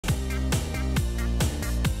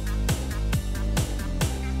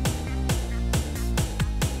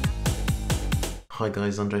Hi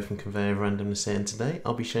guys, Andre from Conveyor of Randomness here, and today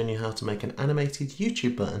I'll be showing you how to make an animated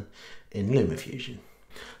YouTube button in Lumafusion.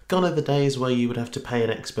 Gone are the days where you would have to pay an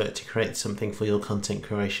expert to create something for your content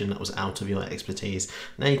creation that was out of your expertise.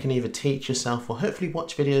 Now you can either teach yourself or hopefully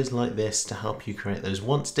watch videos like this to help you create those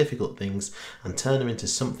once difficult things and turn them into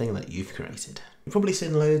something that you've created. You've probably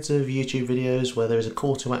seen loads of YouTube videos where there is a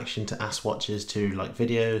call to action to ask watchers to like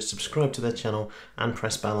videos, subscribe to their channel and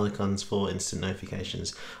press bell icons for instant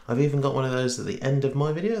notifications. I've even got one of those at the end of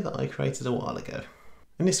my video that I created a while ago.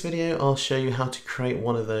 In this video I'll show you how to create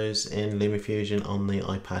one of those in Lumafusion on the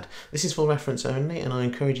iPad. This is for reference only, and I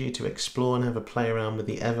encourage you to explore and have a play around with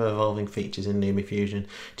the ever evolving features in Lumafusion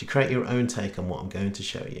to create your own take on what I'm going to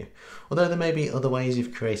show you. Although there may be other ways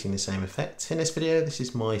of creating the same effect, in this video this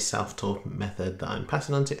is my self-taught method that I'm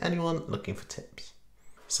passing on to anyone looking for tips.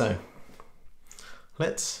 So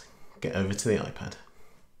let's get over to the iPad.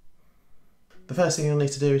 The first thing you'll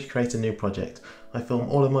need to do is create a new project. I film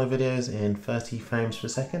all of my videos in 30 frames per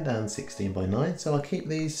second and 16:9, so I'll keep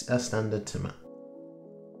these as standard to match.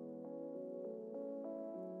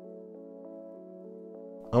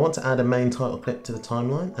 I want to add a main title clip to the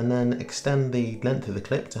timeline and then extend the length of the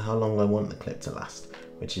clip to how long I want the clip to last,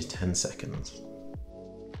 which is 10 seconds.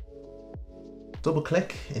 Double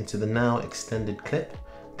click into the now extended clip,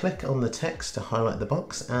 click on the text to highlight the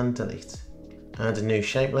box and delete. Add a new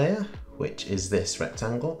shape layer, which is this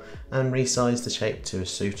rectangle, and resize the shape to a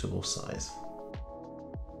suitable size.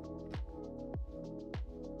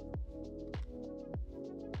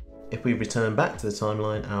 If we return back to the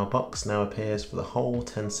timeline, our box now appears for the whole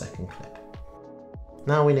 10-second clip.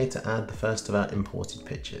 Now we need to add the first of our imported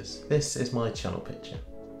pictures. This is my channel picture.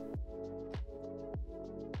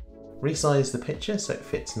 Resize the picture so it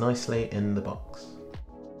fits nicely in the box.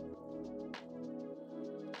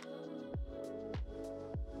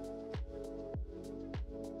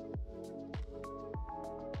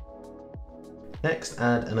 Next,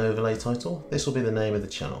 add an overlay title. This will be the name of the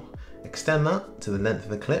channel. Extend that to the length of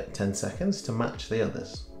the clip, 10 seconds, to match the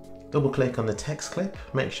others. Double click on the text clip,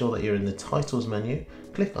 make sure that you're in the titles menu,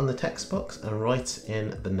 click on the text box and write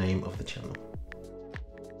in the name of the channel.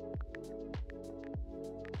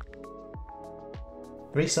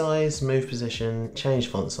 Resize, move position, change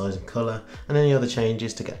font size and colour, and any other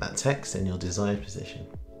changes to get that text in your desired position.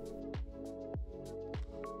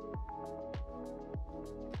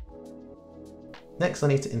 Next I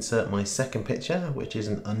need to insert my second picture, which is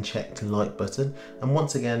an unchecked like button, and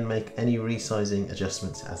once again make any resizing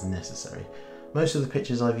adjustments as necessary. Most of the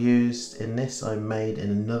pictures I've used in this I made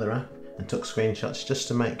in another app and took screenshots just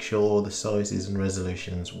to make sure the sizes and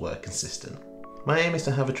resolutions were consistent. My aim is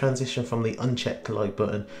to have a transition from the unchecked like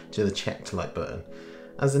button to the checked like button.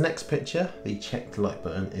 As the next picture, the checked like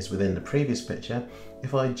button, is within the previous picture,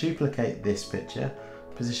 if I duplicate this picture,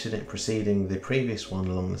 position it preceding the previous one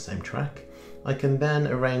along the same track, I can then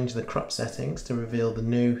arrange the crop settings to reveal the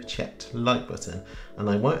new checked like button, and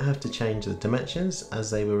I won't have to change the dimensions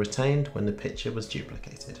as they were retained when the picture was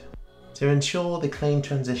duplicated. To ensure the clean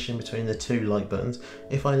transition between the two like buttons,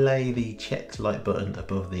 if I lay the checked like button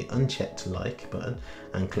above the unchecked like button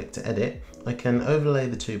and click to edit, I can overlay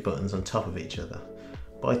the two buttons on top of each other.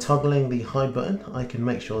 By toggling the hide button, I can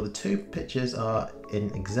make sure the two pictures are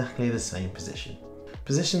in exactly the same position.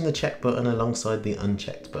 Position the check button alongside the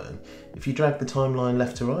unchecked button. If you drag the timeline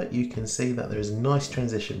left to right, you can see that there is a nice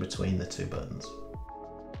transition between the two buttons.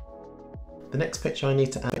 The next picture I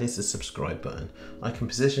need to add is the subscribe button. I can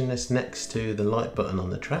position this next to the like button on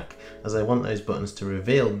the track, as I want those buttons to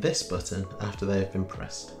reveal this button after they have been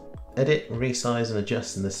pressed. Edit, resize and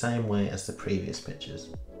adjust in the same way as the previous pictures.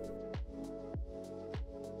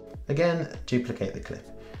 Again, duplicate the clip.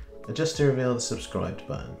 Adjust to reveal the subscribed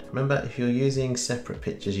button. Remember, if you're using separate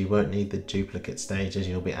pictures you won't need the duplicate stage, as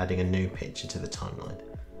you'll be adding a new picture to the timeline.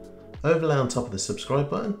 Overlay on top of the subscribe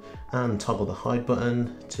button and toggle the hide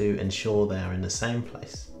button to ensure they are in the same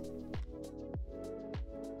place.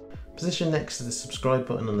 Position next to the subscribe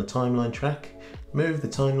button on the timeline track, move the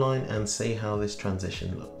timeline and see how this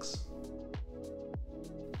transition looks.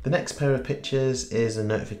 The next pair of pictures is a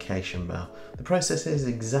notification bell. The process is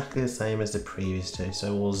exactly the same as the previous two,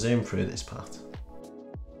 so we'll zoom through this part.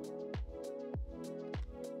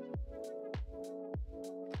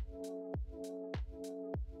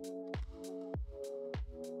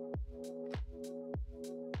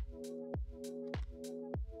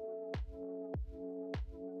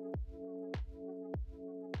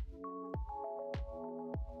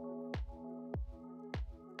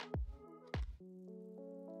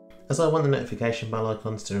 As I want the notification bell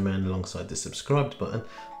icons to remain alongside the subscribed button,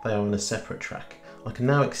 they are on a separate track. I can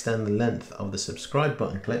now extend the length of the subscribe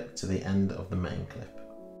button clip to the end of the main clip.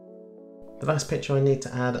 The last picture I need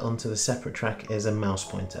to add onto the separate track is a mouse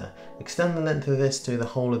pointer. Extend the length of this to the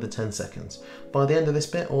whole of the 10 seconds. By the end of this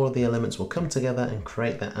bit, all of the elements will come together and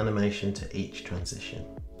create that animation to each transition.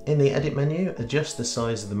 In the edit menu, adjust the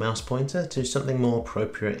size of the mouse pointer to something more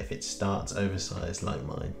appropriate if it starts oversized like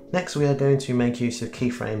mine. Next, we are going to make use of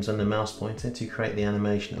keyframes on the mouse pointer to create the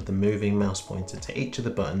animation of the moving mouse pointer to each of the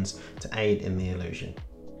buttons to aid in the illusion.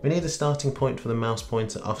 We need a starting point for the mouse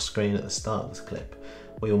pointer off screen at the start of the clip.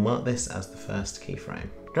 We will mark this as the first keyframe.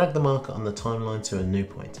 Drag the marker on the timeline to a new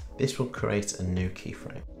point. This will create a new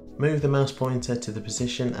keyframe. Move the mouse pointer to the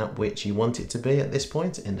position at which you want it to be at this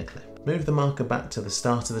point in the clip. Move the marker back to the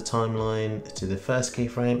start of the timeline to the first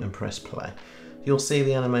keyframe and press play. You'll see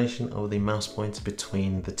the animation of the mouse pointer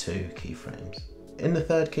between the two keyframes. In the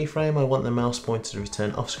third keyframe, I want the mouse pointer to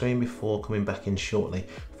return off screen before coming back in shortly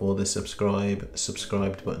for the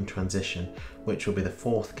subscribed button transition, which will be the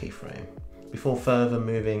fourth keyframe, before further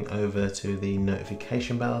moving over to the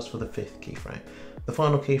notification bells for the fifth keyframe. The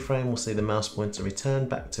final keyframe will see the mouse pointer return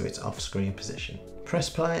back to its off-screen position. Press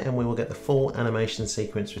play and we will get the full animation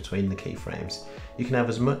sequence between the keyframes. You can have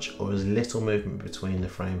as much or as little movement between the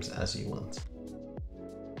frames as you want.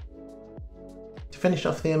 To finish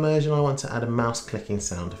off the immersion, I want to add a mouse clicking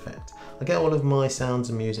sound effect. I get all of my sounds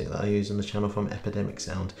and music that I use on the channel from Epidemic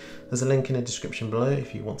Sound. There's a link in the description below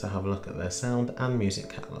if you want to have a look at their sound and music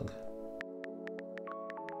catalogue.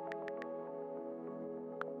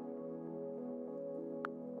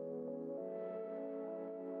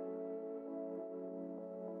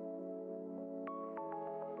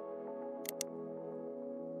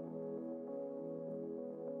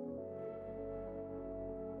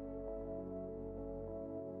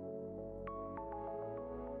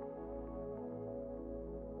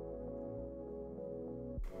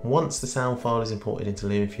 Once the sound file is imported into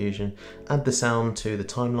Lumafusion, add the sound to the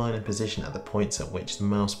timeline and position at the points at which the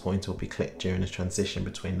mouse pointer will be clicked during the transition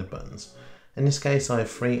between the buttons. In this case, I have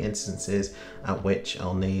 3 instances at which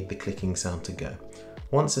I'll need the clicking sound to go.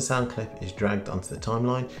 Once the sound clip is dragged onto the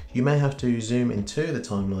timeline, you may have to zoom into the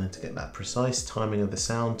timeline to get that precise timing of the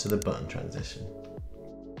sound to the button transition.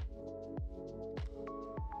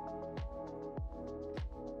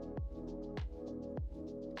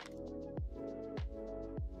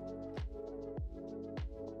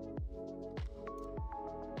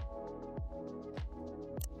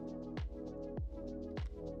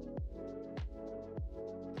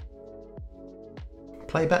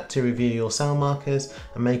 Play back to review your sound markers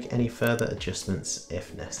and make any further adjustments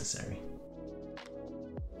if necessary.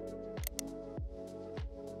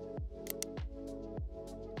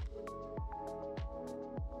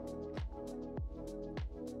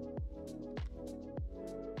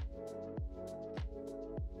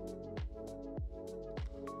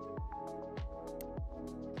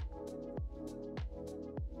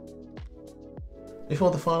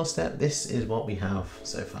 Before the final step, this is what we have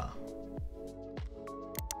so far.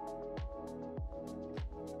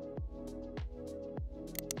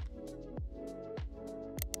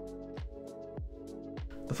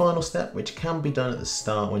 The final step, which can be done at the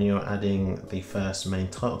start when you're adding the first main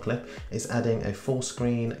title clip, is adding a full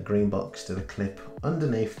screen green box to the clip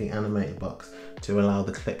underneath the animated box to allow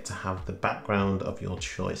the clip to have the background of your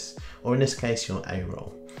choice, or in this case your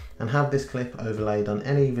A-roll, and have this clip overlaid on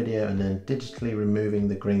any video and then digitally removing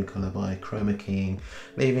the green colour by chroma keying,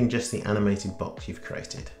 leaving just the animated box you've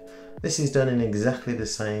created. This is done in exactly the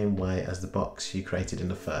same way as the box you created in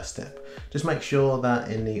the first step. Just make sure that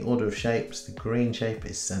in the order of shapes, the green shape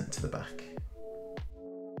is sent to the back.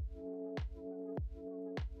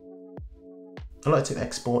 I like to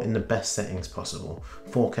export in the best settings possible,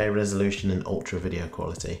 4K resolution and ultra video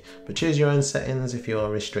quality, but choose your own settings if you are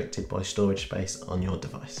restricted by storage space on your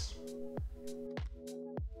device.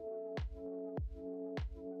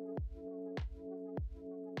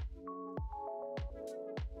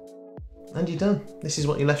 And you're done. This is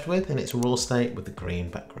what you're left with in its raw state with the green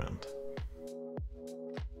background.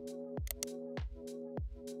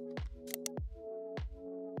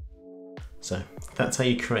 So that's how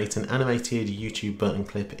you create an animated YouTube button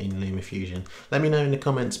clip in Lumafusion. Let me know in the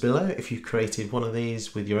comments below if you've created one of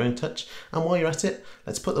these with your own touch, and while you're at it,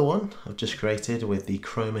 let's put the one I've just created with the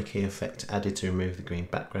chroma key effect added to remove the green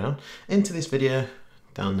background into this video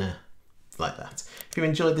down there. Like that. If you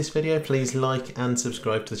enjoyed this video, please like and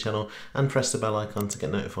subscribe to the channel and press the bell icon to get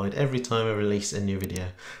notified every time I release a new video.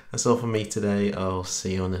 That's all from me today. I'll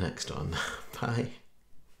see you on the next one. Bye.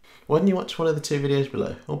 Why don't you watch one of the 2 videos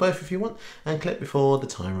below, or both if you want, and click before the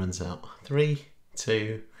time runs out. 3,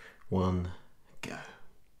 2, 1, go.